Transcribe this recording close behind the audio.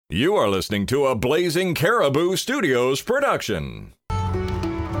You are listening to a Blazing Caribou Studios production.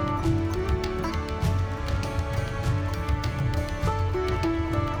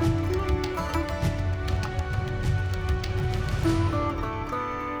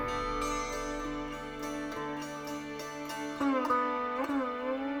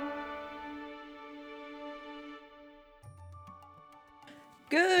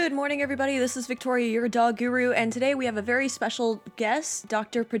 Good morning, everybody. This is Victoria, your dog guru, and today we have a very special guest.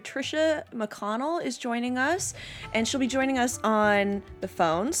 Dr. Patricia McConnell is joining us, and she'll be joining us on the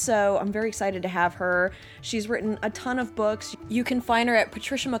phone, so I'm very excited to have her. She's written a ton of books. You can find her at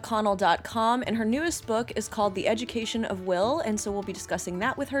patriciamcconnell.com, and her newest book is called The Education of Will, and so we'll be discussing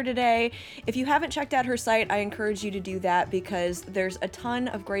that with her today. If you haven't checked out her site, I encourage you to do that because there's a ton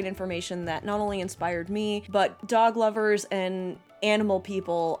of great information that not only inspired me, but dog lovers and animal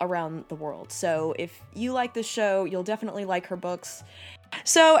people around the world. So if you like this show, you'll definitely like her books.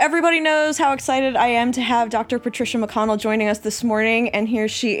 So everybody knows how excited I am to have Dr. Patricia McConnell joining us this morning, and here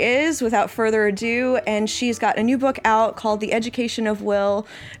she is without further ado, and she's got a new book out called The Education of Will.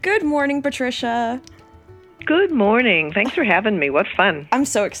 Good morning, Patricia. Good morning. Thanks for having me. What fun. I'm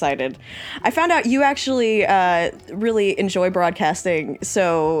so excited. I found out you actually really enjoy broadcasting,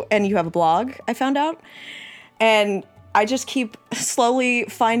 and you have a blog, I found out, and I just keep slowly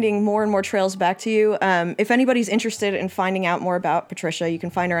finding more and more trails back to you. If anybody's interested in finding out more about Patricia, you can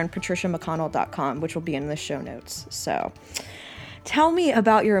find her on patriciamcconnell.com, which will be in the show notes. So tell me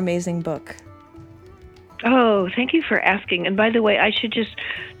about your amazing book. Oh, thank you for asking. And by the way, I should just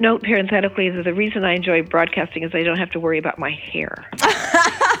note parenthetically that the reason I enjoy broadcasting is I don't have to worry about my hair.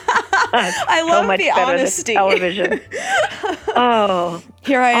 I love so much the better honesty. Than television. Oh.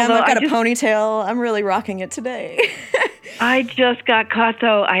 Here I am. I've got a ponytail. I'm really rocking it today. I just got caught,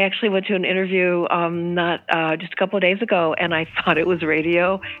 though. I actually went to an interview just a couple of days ago, and I thought it was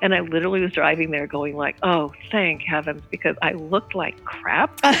radio, and I literally was driving there going like, oh, thank heavens, because I looked like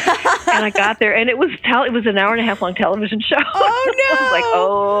crap. And I got there, and it was an hour and a half long television show. Oh, no. I was like,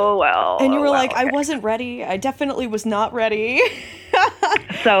 oh, well. And you were well, like, okay. I wasn't ready. I definitely was not ready.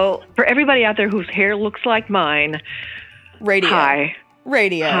 So for everybody out there whose hair looks like mine, radio. Hi.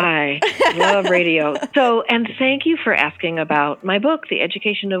 Radio. Hi. Love radio. So, and thank you for asking about my book, The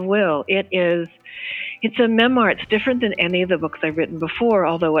Education of Will. It's a memoir. It's different than any of the books I've written before,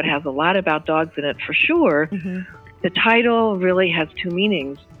 although it has a lot about dogs in it for sure. Mm-hmm. The title really has two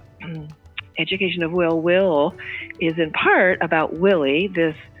meanings. Education of Will. Will is in part about Willie,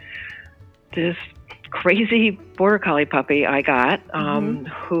 this crazy border collie puppy I got,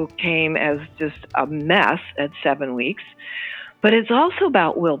 who came as just a mess at 7 weeks. But it's also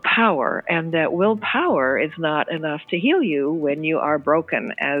about willpower, and that willpower is not enough to heal you when you are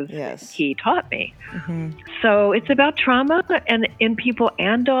broken, as he taught me. Mm-hmm. So it's about trauma and in people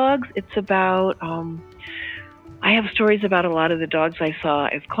and dogs. It's about, I have stories about a lot of the dogs I saw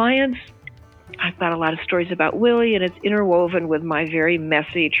as clients. I've got a lot of stories about Willie, and it's interwoven with my very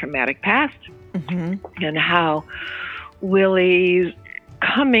messy, traumatic past, and how Willie's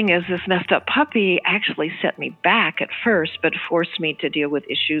coming as this messed up puppy actually set me back at first, but forced me to deal with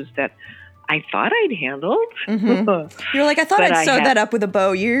issues that I thought I'd handled. Mm-hmm. You're like, I thought I'd sewed that up with a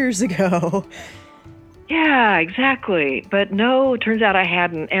bow years ago. Yeah, exactly. But no, it turns out I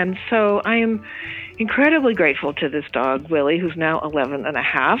hadn't. And so I am incredibly grateful to this dog, Willie, who's now 11 and a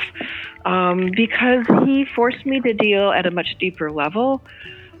half, because he forced me to deal at a much deeper level.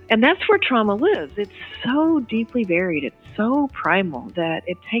 And that's where trauma lives. It's so deeply buried. It's so primal that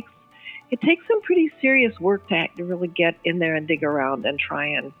it takes some pretty serious work to really get in there and dig around and try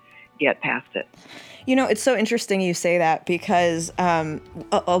and get past it. You know, it's so interesting you say that because a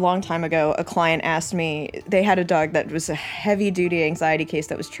long time ago, a client asked me, they had a dog that was a heavy-duty anxiety case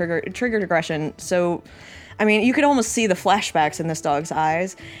that was triggered aggression. So, I mean, you could almost see the flashbacks in this dog's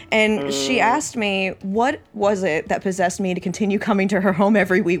eyes. And she asked me, what was it that possessed me to continue coming to her home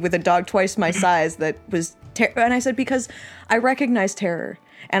every week with a dog twice my size that was and I said, because I recognize terror,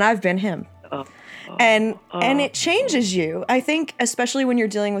 and I've been him. And it changes you. I think, especially when you're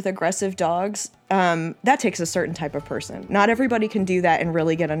dealing with aggressive dogs, that takes a certain type of person. Not everybody can do that and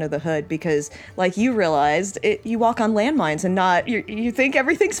really get under the hood because, like you realized, you walk on landmines and you think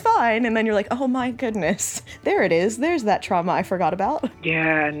everything's fine, and then you're like, oh my goodness, there it is. There's that trauma I forgot about.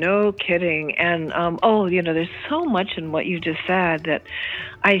 Yeah, no kidding. And, there's so much in what you just said that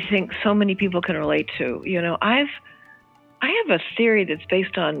I think so many people can relate to. You know, I have a theory that's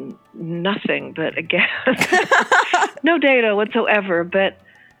based on nothing, but again, no data whatsoever. But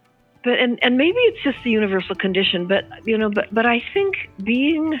maybe it's just the universal condition. But I think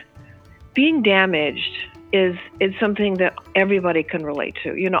being damaged is something that everybody can relate to.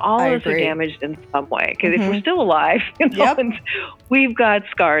 All of us are damaged in some way. Because if we're still alive, and we've got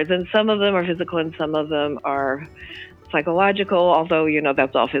scars, and some of them are physical and some of them are psychological, although,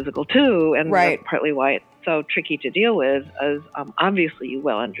 that's all physical too. And that's partly why it's so tricky to deal with, as obviously you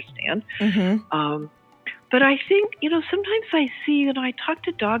well understand. But I think, sometimes I see, I talk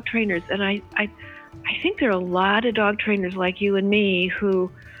to dog trainers, and I think there are a lot of dog trainers like you and me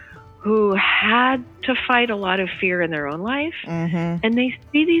who had to fight a lot of fear in their own life, and they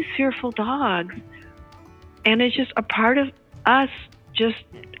see these fearful dogs, and it's just a part of us just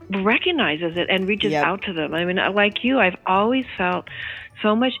recognizes it and reaches out to them. I mean, like you, I've always felt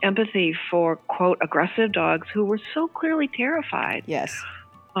so much empathy for, quote, aggressive dogs who were so clearly terrified. Yes.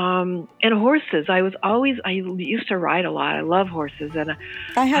 And horses. I used to ride a lot. I love horses. And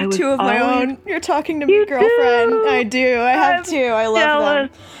I have two of my own. You're talking to me, girlfriend. Do? I do. I have two. I love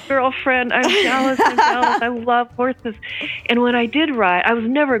them. Girlfriend. I'm jealous. I love horses. And when I did ride, I was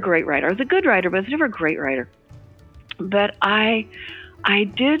never a great rider. I was a good rider, but I was never a great rider. But I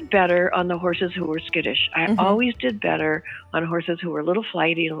did better on the horses who were skittish. I always did better on horses who were a little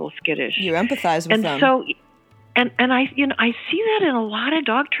flighty and a little skittish. You empathize with them. And so... And I I see that in a lot of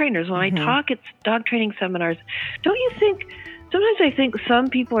dog trainers when I talk at dog training seminars. Don't you think? Sometimes I think some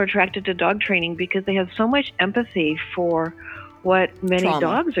people are attracted to dog training because they have so much empathy for what many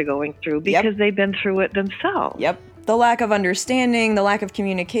dogs are going through because they've been through it themselves. Yep. The lack of understanding, the lack of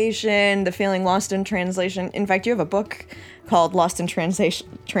communication, the feeling lost in translation. In fact, you have a book called Lost in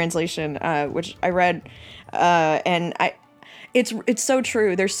Translation, which I read, and It's so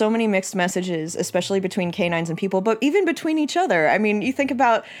true. There's so many mixed messages, especially between canines and people, but even between each other. I mean, you think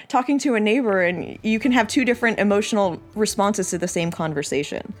about talking to a neighbor and you can have two different emotional responses to the same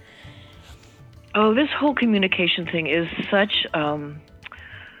conversation. Oh, this whole communication thing is such,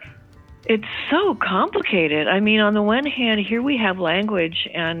 it's so complicated. I mean, on the one hand, here we have language,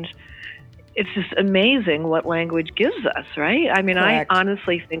 and it's just amazing what language gives us, right? I mean, Correct. I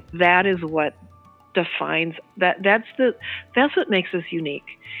honestly think that is what defines that's what makes us unique,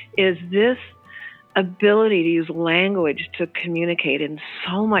 is this ability to use language to communicate in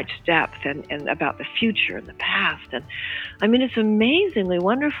so much depth and about the future and the past. And I mean, it's amazingly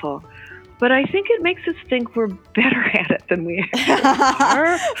wonderful, but I think it makes us think we're better at it than we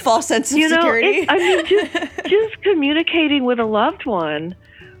are. False sense of security. Just communicating with a loved one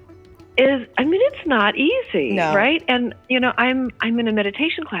is, it's not easy, right? And, I'm in a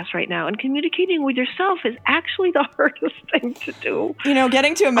meditation class right now, and communicating with yourself is actually the hardest thing to do.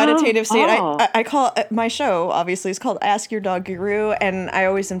 Getting to a meditative state, I call my show, obviously, is called Ask Your Dog Guru, and I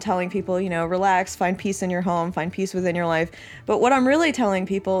always am telling people, relax, find peace in your home, find peace within your life. But what I'm really telling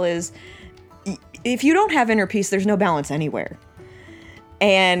people is, if you don't have inner peace, there's no balance anywhere.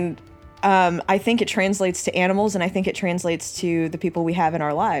 And I think it translates to animals, and I think it translates to the people we have in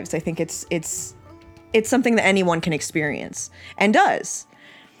our lives. I think it's something that anyone can experience, and does,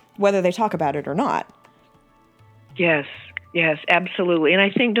 whether they talk about it or not. Yes, absolutely. And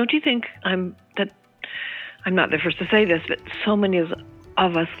I think, don't you think I'm not the first to say this, but so many of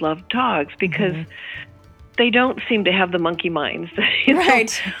us love dogs because they don't seem to have the monkey minds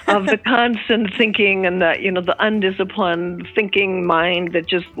of the constant thinking and the undisciplined thinking mind that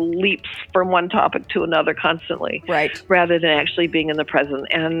just leaps from one topic to another constantly, rather than actually being in the present.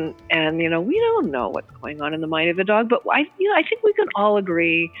 And we don't know what's going on in the mind of a dog, but I think we can all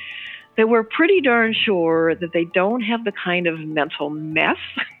agree that we're pretty darn sure that they don't have the kind of mental mess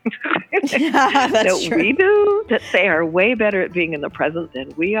that we do, that they are way better at being in the present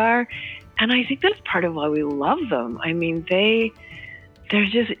than we are. And I think that's part of why we love them. I mean, they're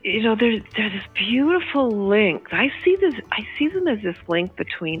just, they're this beautiful link. I see them as this link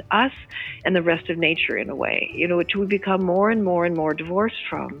between us and the rest of nature in a way, which we become more and more and more divorced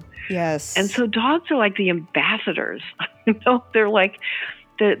from. Yes. And so dogs are like the ambassadors. They're like,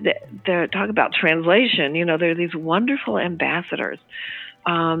 they're talk about translation. They're these wonderful ambassadors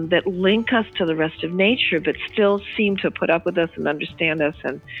that link us to the rest of nature, but still seem to put up with us and understand us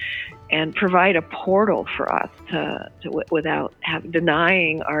and provide a portal for us to without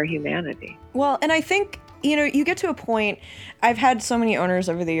denying our humanity. Well, and I think, you get to a point, I've had so many owners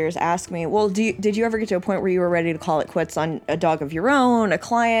over the years ask me, well, did you ever get to a point where you were ready to call it quits on a dog of your own, a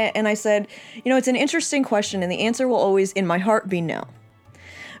client? And I said, it's an interesting question, and the answer will always, in my heart, be no.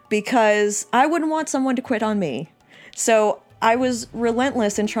 Because I wouldn't want someone to quit on me. So I was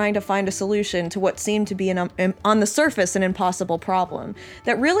relentless in trying to find a solution to what seemed to be on the surface an impossible problem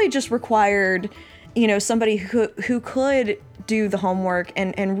that really just required, somebody who could do the homework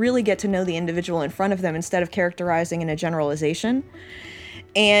and really get to know the individual in front of them instead of characterizing in a generalization.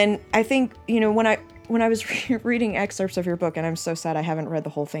 And I think, when when I was reading excerpts of your book, and I'm so sad I haven't read the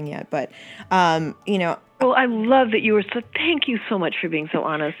whole thing yet, but, you know. Well, I love that you were so, thank you so much for being so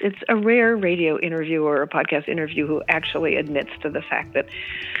honest. It's a rare radio interview or a podcast interview who actually admits to the fact that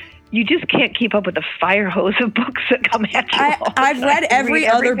you just can't keep up with the fire hose of books that come at you. I've read every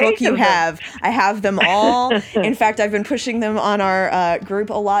other book you have. I have them all. In fact, I've been pushing them on our group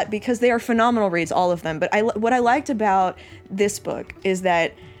a lot because they are phenomenal reads, all of them. But what I liked about this book is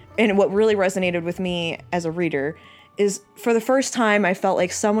that, and what really resonated with me as a reader, is for the first time I felt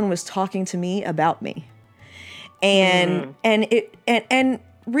like someone was talking to me about me. And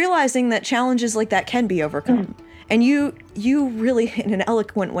realizing that challenges like that can be overcome. And you really, in an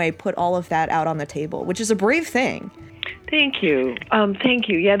eloquent way, put all of that out on the table, which is a brave thing. Thank you. Thank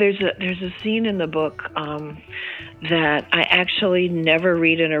you. Yeah, there's a scene in the book that I actually never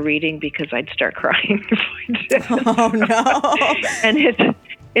read in a reading because I'd start crying. Oh no! And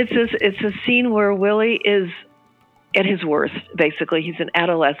it's a scene where Willie is at his worst. Basically, he's an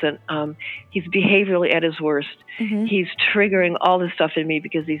adolescent. He's behaviorally at his worst. Mm-hmm. He's triggering all this stuff in me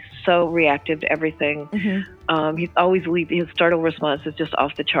because he's so reactive to everything. Mm-hmm. He's always his startle response is just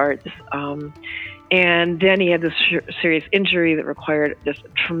off the charts. And then he had this serious injury that required just a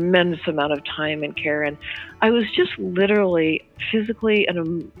tremendous amount of time and care. And I was just literally physically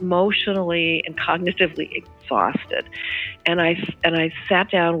and emotionally and cognitively exhausted. And I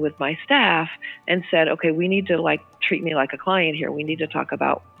sat down with my staff and said, okay, we need to treat me like a client here. We need to talk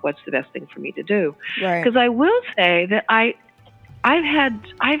about what's the best thing for me to do. Right. Because I will say that I've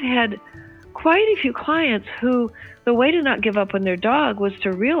had quite a few clients who the way to not give up on their dog was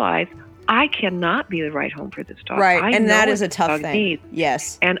to realize I cannot be the right home for this dog. Right, and that is a tough thing. Needs,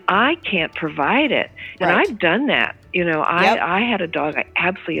 yes. And I can't provide it. And right. I've done that. You know, I had a dog I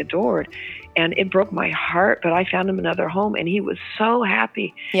absolutely adored, and it broke my heart, but I found him another home, and he was so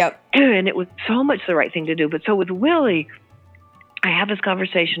happy. Yep. And it was so much the right thing to do. But so with Willie, I have this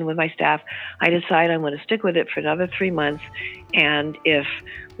conversation with my staff. I decide I'm going to stick with it for another 3 months, and if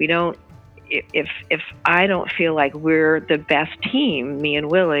I don't feel like we're the best team, me and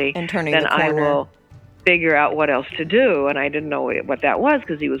Willie, then I will figure out what else to do. And I didn't know what that was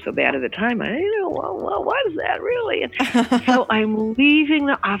because he was so bad at the time. I didn't know, well, what is that really? And so I'm leaving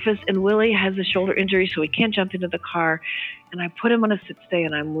the office, and Willie has a shoulder injury, so he can't jump into the car. And I put him on a sit stay,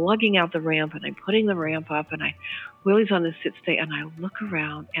 and I'm lugging out the ramp, and I'm putting the ramp up, and Willie's on the sit stay, and I look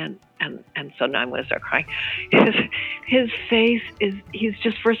around, and so now I'm going to start crying. His face he's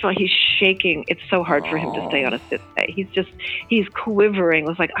just, first of all, he's shaking. It's so hard for him to stay on a sit stay. He's quivering. It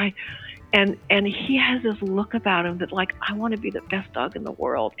was like, and he has this look about him that I want to be the best dog in the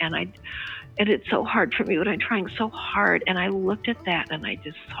world. And it's so hard for me, but I'm trying so hard. And I looked at that, and I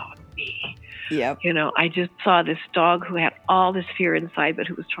just saw me. Yep. You know, I just saw this dog who had all this fear inside, but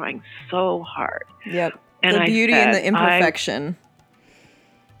who was trying so hard. Yep. And the beauty and the imperfection.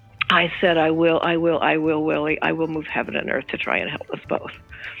 I said, I will, Willie. I will move heaven and earth to try and help us both.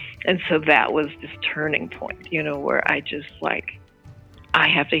 And so that was this turning point, you know, where I just I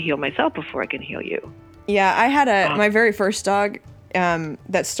have to heal myself before I can heal you. Yeah, I had my very first dog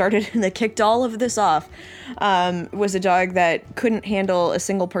that kicked all of this off, was a dog that couldn't handle a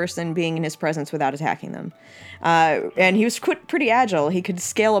single person being in his presence without attacking them. And he was pretty agile. He could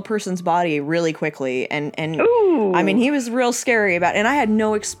scale a person's body really quickly. And Ooh. I mean, he was real scary about it. And I had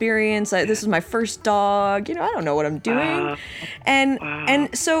no experience. This was my first dog. You know, I don't know what I'm doing.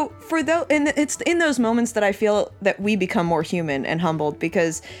 And so it's in those moments that I feel that we become more human and humbled,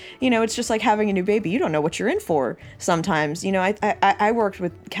 because, you know, it's just like having a new baby. You don't know what you're in for sometimes. You know, I worked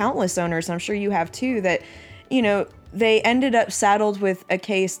with countless owners, and I'm sure you have too, that, you know, they ended up saddled with a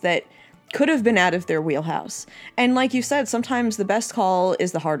case that could have been out of their wheelhouse. And like you said, sometimes the best call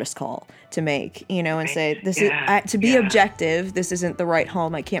is the hardest call to make, you know, and say, to be objective, this isn't the right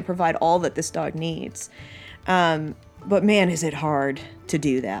home. I can't provide all that this dog needs. But man, is it hard to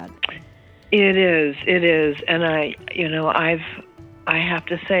do that. It is. And I have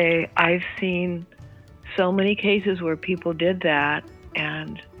to say, I've seen so many cases where people did that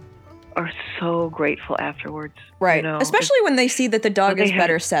and are so grateful afterwards. Right. You know? Especially when they see that the dog is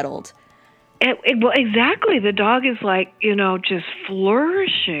better settled. Well, exactly. The dog is just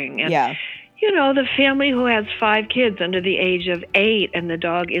flourishing. And, you know, the family who has 5 kids under the age of 8, and the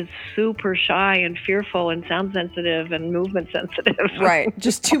dog is super shy and fearful and sound sensitive and movement sensitive. Right.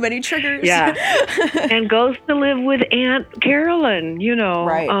 Just too many triggers. Yeah. And goes to live with Aunt Carolyn, you know.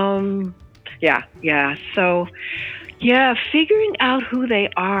 Right. Yeah. So, yeah, figuring out who they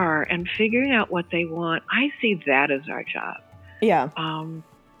are and figuring out what they want, I see that as our job. Yeah.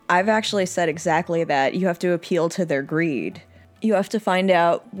 I've actually said exactly that. You have to appeal to their greed. You have to find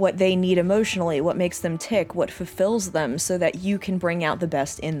out what they need emotionally, what makes them tick, what fulfills them, so that you can bring out the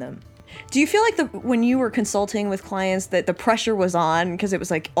best in them. Do you feel like when you were consulting with clients that the pressure was on because it was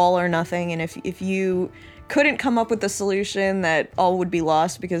like all or nothing, and if you couldn't come up with a solution, that all would be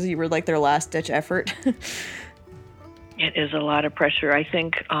lost because you were like their last ditch effort? It is a lot of pressure. I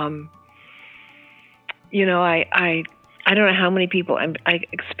think, I don't know how many people, and I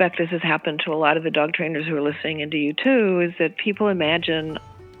expect this has happened to a lot of the dog trainers who are listening, and to you too, is that people imagine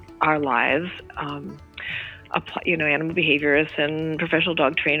our lives, animal behaviorists and professional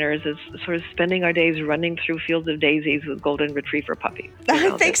dog trainers is sort of spending our days running through fields of daisies with golden retriver puppies.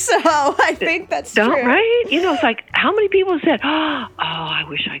 I think so. I think that's true. Right? It's like, how many people have said, oh, I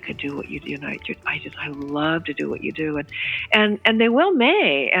wish I could do what you do. I love to do what you do. And they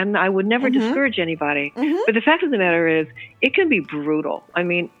may, and I would never discourage anybody. But the fact of the matter is, it can be brutal. I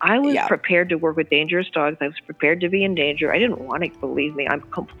mean, I was prepared to work with dangerous dogs. I was prepared to be in danger. I didn't want to, believe me, I'm a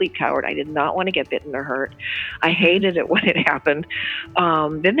complete coward. I did not want to get bitten or hurt. I hated it when it happened.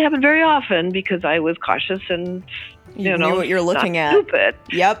 Didn't happen very often because I was cautious and, you knew what you're looking at. Stupid.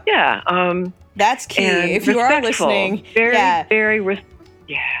 Yep. Yeah. That's key. If you are listening, very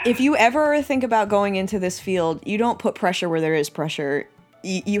If you ever think about going into this field, you don't put pressure where there is pressure.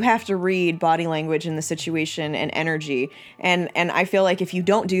 You have to read body language in the situation and energy. And I feel like if you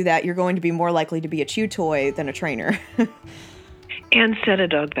don't do that, you're going to be more likely to be a chew toy than a trainer. And set a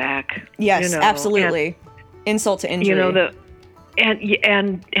dog back. Yes, absolutely. Insult to injury.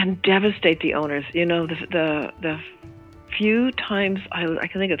 And devastate the owners. The few times I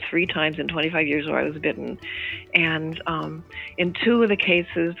can think of 3 times in 25 years where I was bitten, and in 2 of the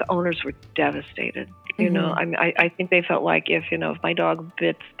cases the owners were devastated. I think they felt like if my dog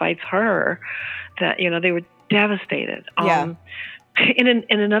bites her, that they were devastated. In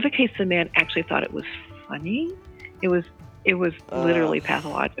another case, the man actually thought it was funny. It was literally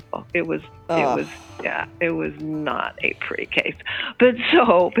pathological. It was not a pretty case. But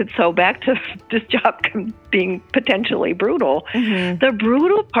so back to this job being potentially brutal. The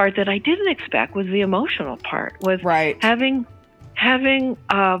brutal part that I didn't expect was the emotional part. Was having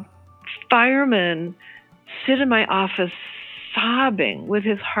a fireman sit in my office sobbing with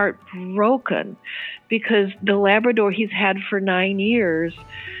his heart broken because the Labrador he's had for 9 years,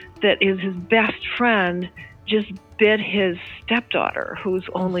 that is his best friend, just bit his stepdaughter, who's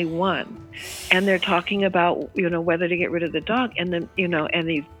only 1, and they're talking about whether to get rid of the dog, and then and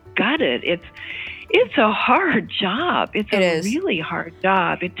he's gutted. It's a hard job. It is a really hard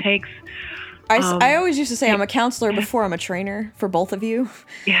job. It takes. I always used to say I'm a counselor before I'm a trainer for both of you,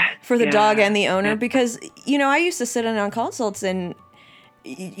 for the dog and the owner, because I used to sit in on consults and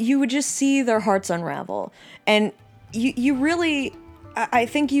you would just see their hearts unravel, and you really. I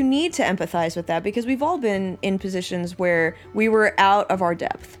think you need to empathize with that because we've all been in positions where we were out of our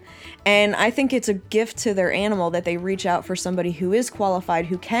depth. And I think it's a gift to their animal that they reach out for somebody who is qualified,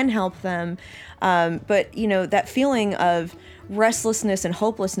 who can help them. But, that feeling of restlessness and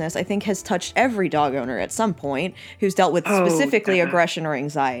hopelessness, I think, has touched every dog owner at some point who's dealt with specifically aggression or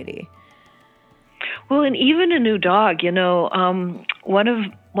anxiety. Well, and even a new dog, one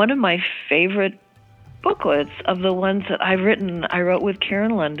of my favorite booklets of the ones that I wrote with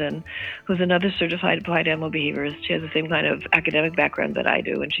Karen London, who's another certified applied animal behaviorist. She has the same kind of academic background that I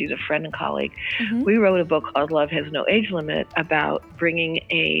do, and she's a friend and colleague. We wrote a book called Love Has No Age Limit about bringing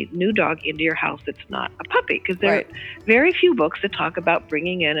a new dog into your house that's not a puppy, because there are very few books that talk about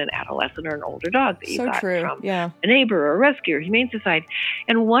bringing in an adolescent or an older dog that you got from a neighbor or a rescue or Humane Society.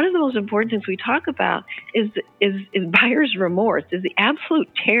 And one of the most important things we talk about is buyer's remorse, is the absolute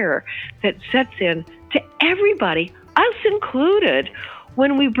terror that sets in to everybody, us included,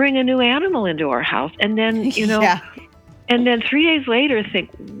 when we bring a new animal into our house, and then and then 3 days later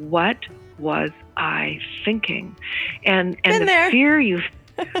think, what was I thinking? And the fear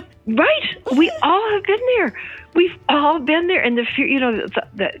we all have been there. We've all been there, and the fear,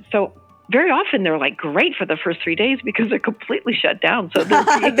 so. Very often they're like great for the first 3 days because they're completely shut down. So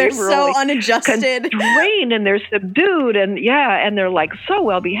they're so unadjusted, constrained, and they're subdued, and they're like so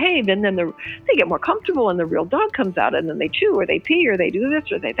well behaved. And then they get more comfortable, and the real dog comes out, and then they chew or they pee or they do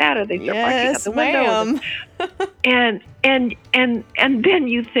this or they that or they start barking out the window. And then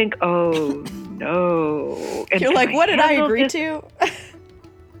you think, oh no! And you're like, what did I agree to?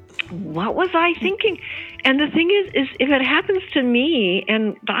 What was I thinking? And the thing is if it happens to me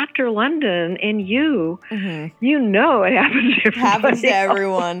and Dr. London and you, you know it happens to everybody. Happens to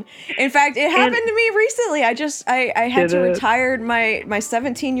everyone. In fact, it happened to me recently. I had to retire my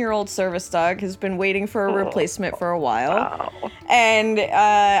 17-year-old service dog has been waiting for a replacement for a while. Wow. And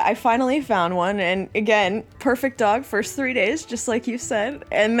I finally found one. And again, perfect dog, first 3 days, just like you said.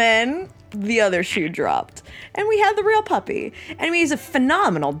 And then the other shoe dropped. And we had the real puppy. I mean, he's a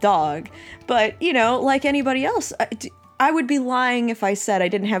phenomenal dog. But, you know, like anybody else, I would be lying if I said I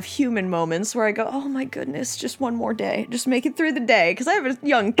didn't have human moments where I go, oh my goodness, just one more day. Just make it through the day. Because I have a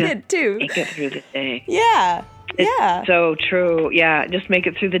young kid, too. Make it through the day. Yeah. It's so true. Yeah, just make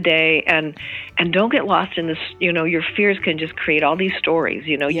it through the day and don't get lost in this. You know, your fears can just create all these stories.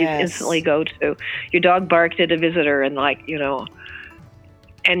 You know, you instantly go to your dog barked at a visitor and like, you know,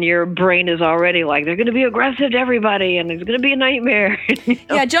 and your brain is already like, they're going to be aggressive to everybody and it's going to be a nightmare. You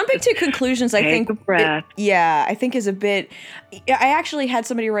know? Yeah, jumping to conclusions, I think. Take a breath. I think is a bit. I actually had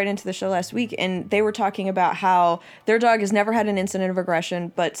somebody write into the show last week and they were talking about how their dog has never had an incident of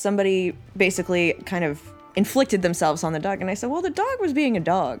aggression, but somebody basically kind of inflicted themselves on the dog. And I said, well, the dog was being a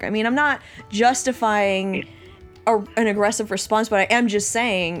dog. I mean, I'm not justifying an aggressive response, but I am just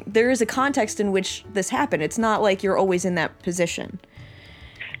saying there is a context in which this happened. It's not like you're always in that position.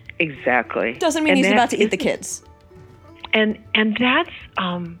 Exactly. Doesn't mean he's about to eat the kids. And that's,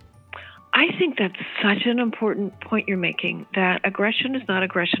 I think that's such an important point you're making, that aggression is not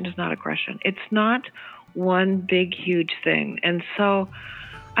aggression is not aggression. It's not one big, huge thing. And so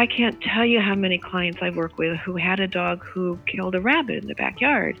I can't tell you how many clients I work with who had a dog who killed a rabbit in the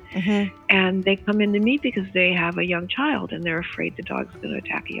backyard. And they come in to me because they have a young child and they're afraid the dog's going to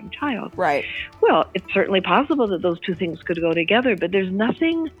attack a young child. Right. Well, it's certainly possible that those two things could go together, but there's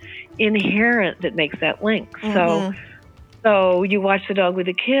nothing inherent that makes that link. So you watch the dog with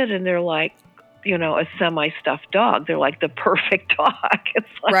a kid and they're like, you know, a semi-stuffed dog. They're like the perfect dog. It's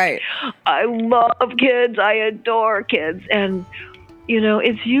like, right. I love kids. I adore kids. And you know,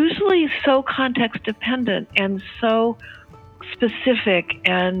 it's usually so context dependent and so specific.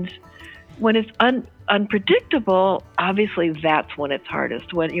 And when it's unpredictable, obviously that's when it's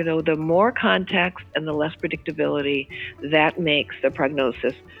hardest. When, you know, the more context and the less predictability, that makes the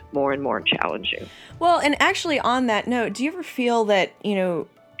prognosis more and more challenging. Well, and actually on that note, do you ever feel that, you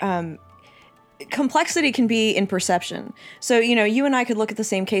know, complexity can be in perception. So, you know, you and I could look at the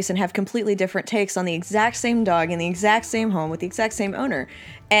same case and have completely different takes on the exact same dog in the exact same home with the exact same owner.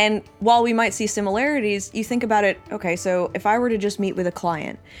 And while we might see similarities, you think about it, okay, so if I were to just meet with a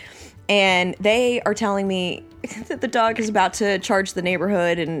client and they are telling me that the dog is about to charge the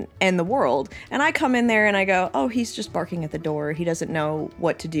neighborhood and the world, and I come in there and I go, oh, he's just barking at the door. He doesn't know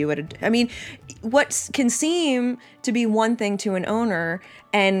what to do. I mean, what can seem to be one thing to an owner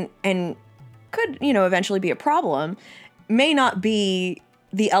and could, you know, eventually be a problem, may not be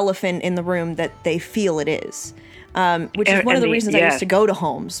the elephant in the room that they feel it is. Which is one of the reasons I used to go to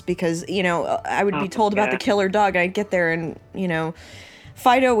homes, because, you know, I would be told about the killer dog. I'd get there and, you know,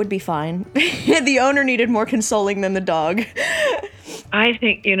 Fido would be fine. The owner needed more consoling than the dog. I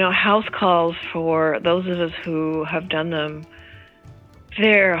think, you know, house calls, for those of us who have done them,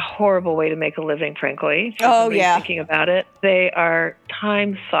 they're a horrible way to make a living, frankly. Thinking about it. They are,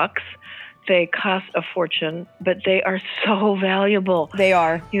 time sucks. They cost a fortune, but they are so valuable. They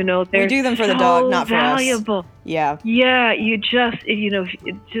are. You know, we do them for the dog, not for valuable. Us. Yeah. Yeah, you just, you know,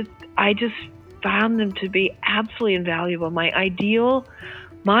 I just found them to be absolutely invaluable. My ideal,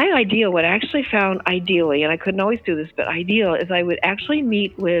 what I actually found ideally, and I couldn't always do this, but ideal is I would actually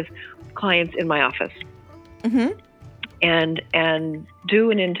meet with clients in my office. And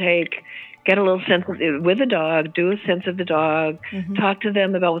do an intake, get a little sense of it with the dog, do a sense of the dog, talk to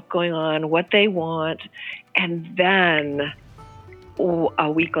them about what's going on, what they want, and then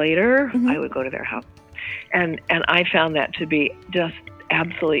a week later, I would go to their house. And I found that to be just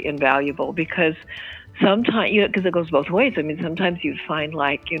absolutely invaluable, because sometimes, you know, because it goes both ways. I mean, sometimes you'd find,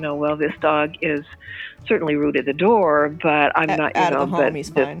 like, you know, well, this dog is certainly rude at the door, but I'm not, you know, but this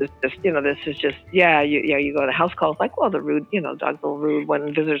is just, you know, this is just, you go to house calls, like, well, the rude, you know, dog's a little rude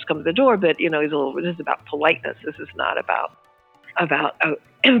when visitors come to the door, but, you know, this is about politeness. This is not about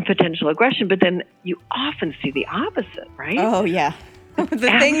potential aggression. But then you often see the opposite, right? Oh, yeah. The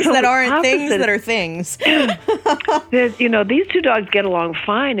things that aren't things that are things. There's, you know, these two dogs get along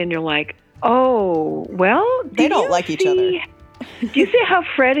fine, and you're like, oh, well, they don't like each other. Do you see how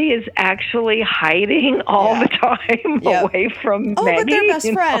Freddie is actually hiding all the time away from Maggie? But they're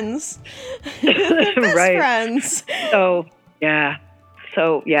best friends. They're best friends. So, yeah,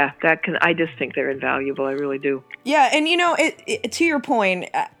 I just think they're invaluable. I really do. Yeah, and you know, to your point,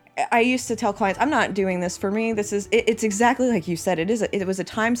 I used to tell clients, I'm not doing this for me. It's exactly like you said. It was a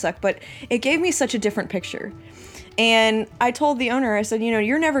time suck, but it gave me such a different picture. And I told the owner, I said,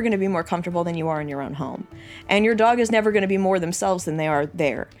 you're never going to be more comfortable than you are in your own home. And your dog is never going to be more themselves than they are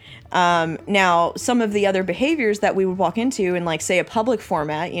there. Now, some of the other behaviors that we would walk into in, like, say, a public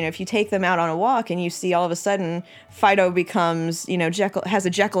format, if you take them out on a walk and you see all of a sudden Fido becomes, has a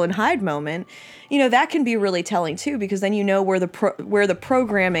Jekyll and Hyde moment, that can be really telling too, because then where the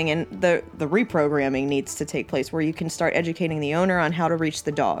programming and the reprogramming needs to take place, where you can start educating the owner on how to reach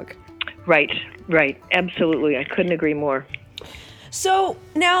the dog. Right. Absolutely. I couldn't agree more. So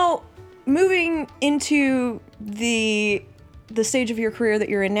now, moving into the stage of your career that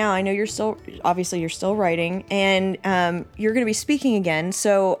you're in now, I know you're still writing, and you're going to be speaking again.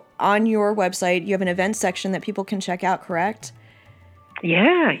 So on your website, you have an event section that people can check out, correct?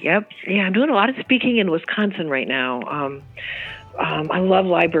 Yeah, yep. Yeah, I'm doing a lot of speaking in Wisconsin right now. I love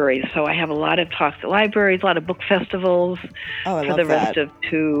libraries, so I have a lot of talks at libraries, a lot of book festivals for the rest of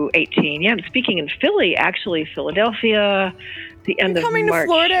 2018. Yeah, I'm speaking in Philly, actually, Philadelphia, the end of March. Coming to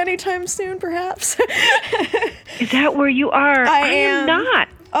Florida anytime soon, perhaps? Is that where you are? I am not.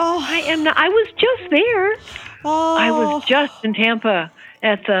 Oh, I am not. I was just there. Oh. I was just in Tampa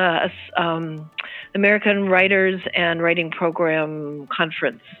at the American Writers and Writing Program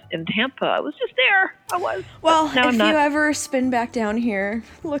Conference in Tampa. I was just there. I was. Well, if you ever spin back down here,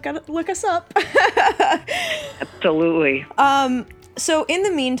 look us up. Absolutely. So in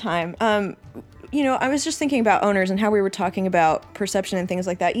the meantime, I was just thinking about owners and how we were talking about perception and things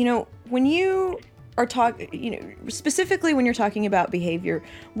like that. When you are specifically when you're talking about behavior,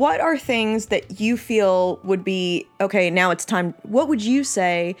 what are things that you feel would be, okay, now it's time, what would you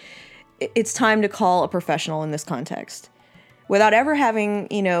say it's time to call a professional in this context? Without ever having,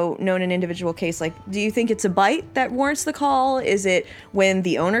 known an individual case, like, do you think it's a bite that warrants the call? Is it when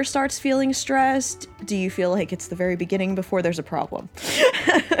the owner starts feeling stressed? Do you feel like it's the very beginning before there's a problem?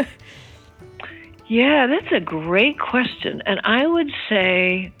 Yeah, that's a great question. And I would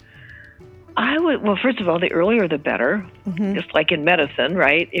say, well, first of all, the earlier the better, just like in medicine,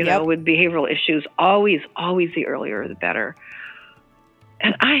 right? With behavioral issues, always the earlier the better.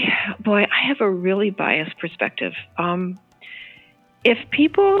 And I have a really biased perspective. If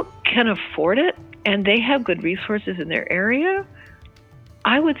people can afford it and they have good resources in their area,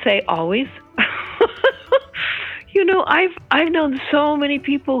 I would say always. I've known so many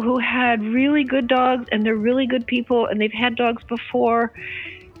people who had really good dogs, and they're really good people, and they've had dogs before,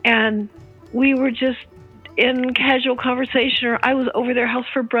 and we were just in casual conversation, or I was over their house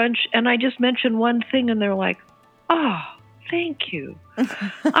for brunch, and I just mentioned one thing, and they're like, "Oh, thank you.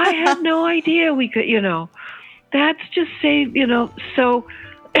 I had no idea we could, that's just say, so,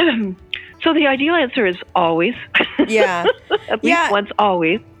 so the ideal answer is always. Yeah. At least once,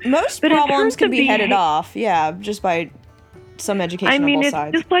 always. Most problems can be headed off, just by some education on both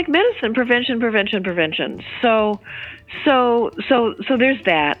sides. It's just like medicine, prevention. So there's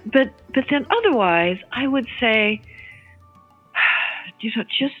that. But then otherwise, I would say,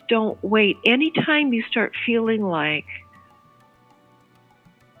 just don't wait. Anytime you start feeling like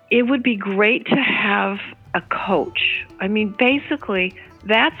it would be great to have a coach. Basically,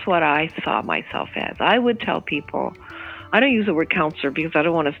 that's what I saw myself as. I would tell people, I don't use the word counselor because I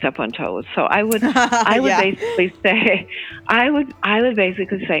don't want to step on toes. So I would basically say, I would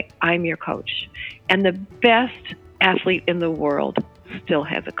basically say, I'm your coach. And the best athlete in the world still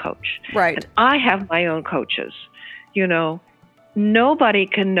has a coach. Right. And I have my own coaches. Nobody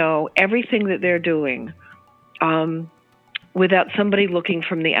can know everything that they're doing without somebody looking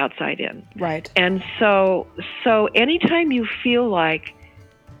from the outside in. Right. And so anytime you feel like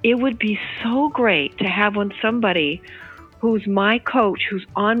it would be so great to have somebody who's my coach, who's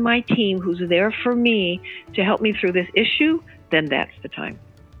on my team, who's there for me to help me through this issue, then that's the time.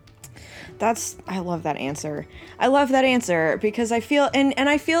 I love that answer. I love that answer because I feel, and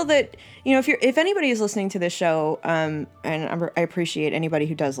I feel that, if anybody is listening to this show, and I appreciate anybody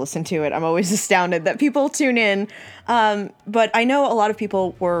who does listen to it. I'm always astounded that people tune in. But I know a lot of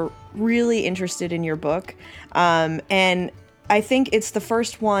people were really interested in your book. And I think it's the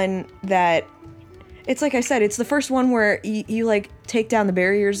first one that, it's like I said, it's the first one where you like take down the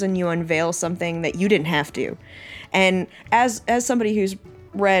barriers and you unveil something that you didn't have to. And as somebody who's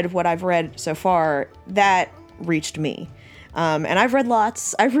read what I've read so far, that reached me. And I've read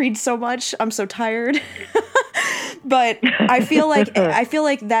lots. I've read so much. I'm so tired. But I feel like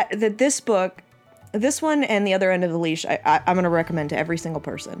that this book, this one and The Other End of the Leash, I'm going to recommend to every single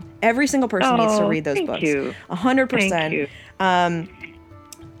person. Every single person needs to read those books. Thank you. 100%. Thank you. And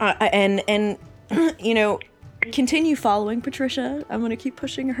Continue following Patricia. I'm going to keep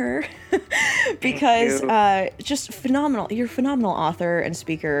pushing her because just phenomenal. You're a phenomenal author and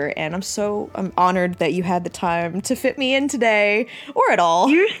speaker, and I'm honored that you had the time to fit me in today or at all.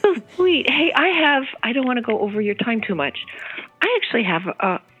 You're so sweet. Hey, I don't want to go over your time too much. I actually have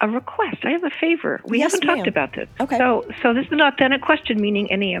a request. I have a favor. We haven't talked about this. Okay. So this is an authentic question,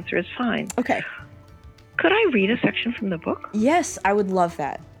 meaning any answer is fine. Okay. Could I read a section from the book? Yes, I would love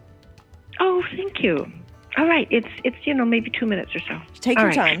that. Oh, thank you. All right. It's maybe 2 minutes or so. Take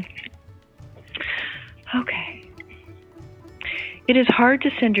your time. Okay. It is hard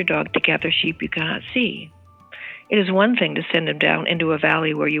to send your dog to gather sheep you cannot see. It is one thing to send him down into a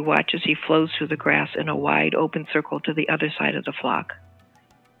valley where you watch as he flows through the grass in a wide open circle to the other side of the flock.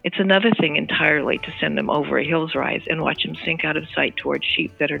 It's another thing entirely to send him over a hill's rise and watch him sink out of sight towards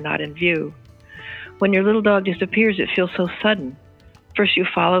sheep that are not in view. When your little dog disappears, it feels so sudden. First you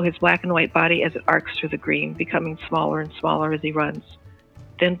follow his black and white body as it arcs through the green, becoming smaller and smaller as he runs.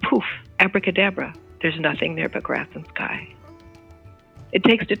 Then poof, abracadabra, there's nothing there but grass and sky. It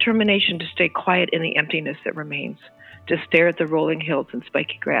takes determination to stay quiet in the emptiness that remains, to stare at the rolling hills and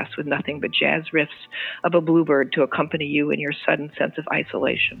spiky grass with nothing but jazz riffs of a bluebird to accompany you in your sudden sense of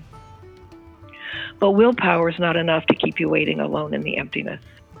isolation. But willpower is not enough to keep you waiting alone in the emptiness.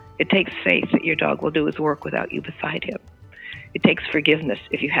 It takes faith that your dog will do his work without you beside him. It takes forgiveness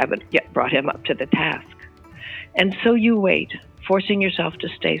if you haven't yet brought him up to the task. And so you wait, forcing yourself to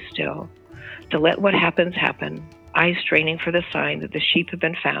stay still, to let what happens happen, eyes straining for the sign that the sheep have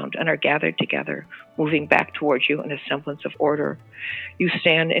been found and are gathered together, moving back towards you in a semblance of order. You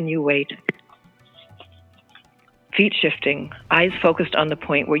stand and you wait, feet shifting, eyes focused on the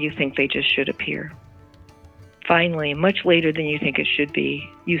point where you think they just should appear. Finally, much later than you think it should be,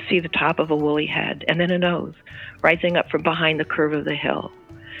 you see the top of a woolly head and then a nose rising up from behind the curve of the hill.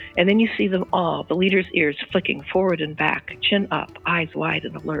 And then you see them all, the leader's ears flicking forward and back, chin up, eyes wide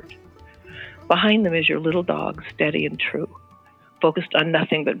and alert. Behind them is your little dog, steady and true, focused on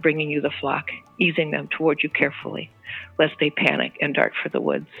nothing but bringing you the flock, easing them toward you carefully, lest they panic and dart for the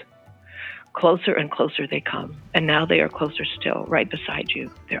woods. Closer and closer they come, and now they are closer still, right beside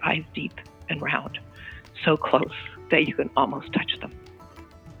you, their eyes deep and round, so close that you can almost touch them.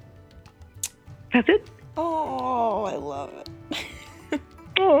 That's it? Oh, I love it.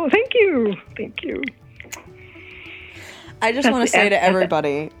 Oh, thank you. Thank you. I just want to say to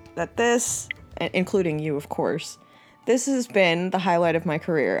everybody that this, including you, of course, this has been the highlight of my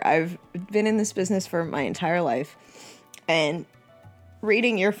career. I've been in this business for my entire life, and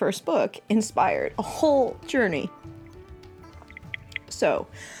reading your first book inspired a whole journey. So,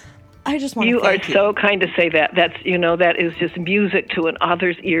 I just want to thank you. You are so kind to say that. That's, that is just music to an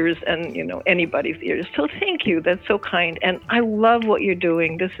author's ears and, anybody's ears. So thank you. That's so kind. And I love what you're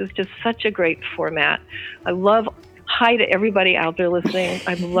doing. This is just such a great format. Hi to everybody out there listening.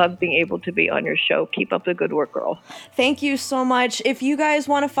 I love being able to be on your show. Keep up the good work, girl. Thank you so much. If you guys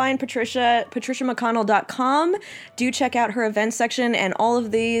want to find Patricia, patriciamcconnell.com, do check out her event section, and all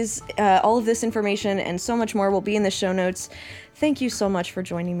of this information and so much more will be in the show notes. Thank you so much for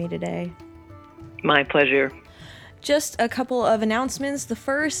joining me today. My pleasure. Just a couple of announcements. The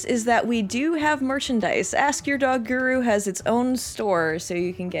first is that we do have merchandise. Ask Your Dog Guru has its own store, so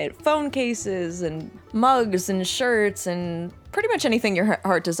you can get phone cases and mugs and shirts and pretty much anything your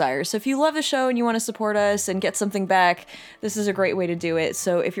heart desires. So if you love the show and you want to support us and get something back, this is a great way to do it.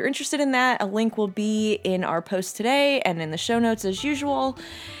 So if you're interested in that, a link will be in our post today and in the show notes as usual.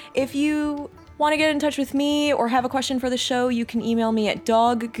 If you want to get in touch with me or have a question for the show, you can email me at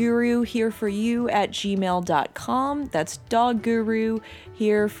dogguruhereforyou@gmail.com. That's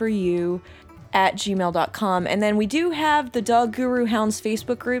dogguruhereforyou@gmail.com. And then we do have the Dog Guru Hounds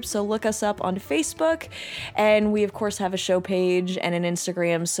Facebook group, so look us up on Facebook. And we, of course, have a show page and an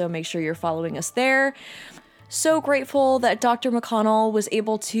Instagram, so make sure you're following us there. So grateful that Dr. McConnell was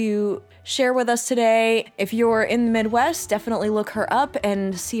able to share with us today. If you're in the Midwest, definitely look her up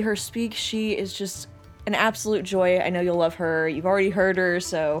and see her speak. She is just an absolute joy. I know you'll love her. You've already heard her,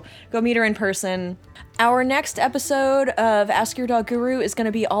 so go meet her in person. Our next episode of Ask Your Dog Guru is going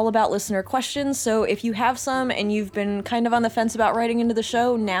to be all about listener questions, so if you have some and you've been kind of on the fence about writing into the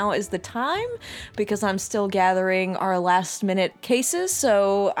show, now is the time, because I'm still gathering our last minute cases,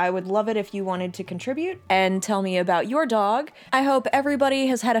 so I would love it if you wanted to contribute and tell me about your dog. I hope everybody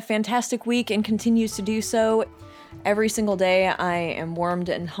has had a fantastic week and continues to do so. Every single day, I am warmed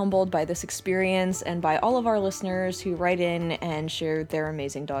and humbled by this experience and by all of our listeners who write in and share their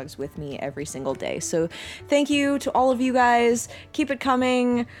amazing dogs with me every single day. So thank you to all of you guys. Keep it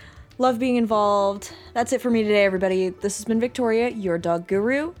coming. Love being involved. That's it for me today, everybody. This has been Victoria, your dog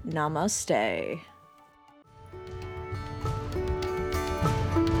guru. Namaste.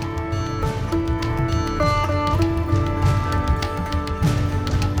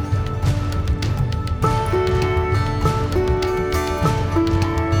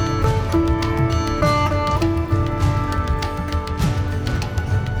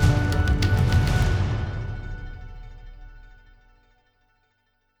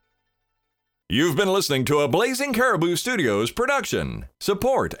 You've been listening to a Blazing Caribou Studios production.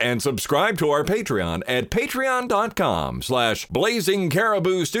 Support and subscribe to our Patreon at patreon.com/Blazing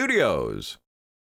Caribou Studios.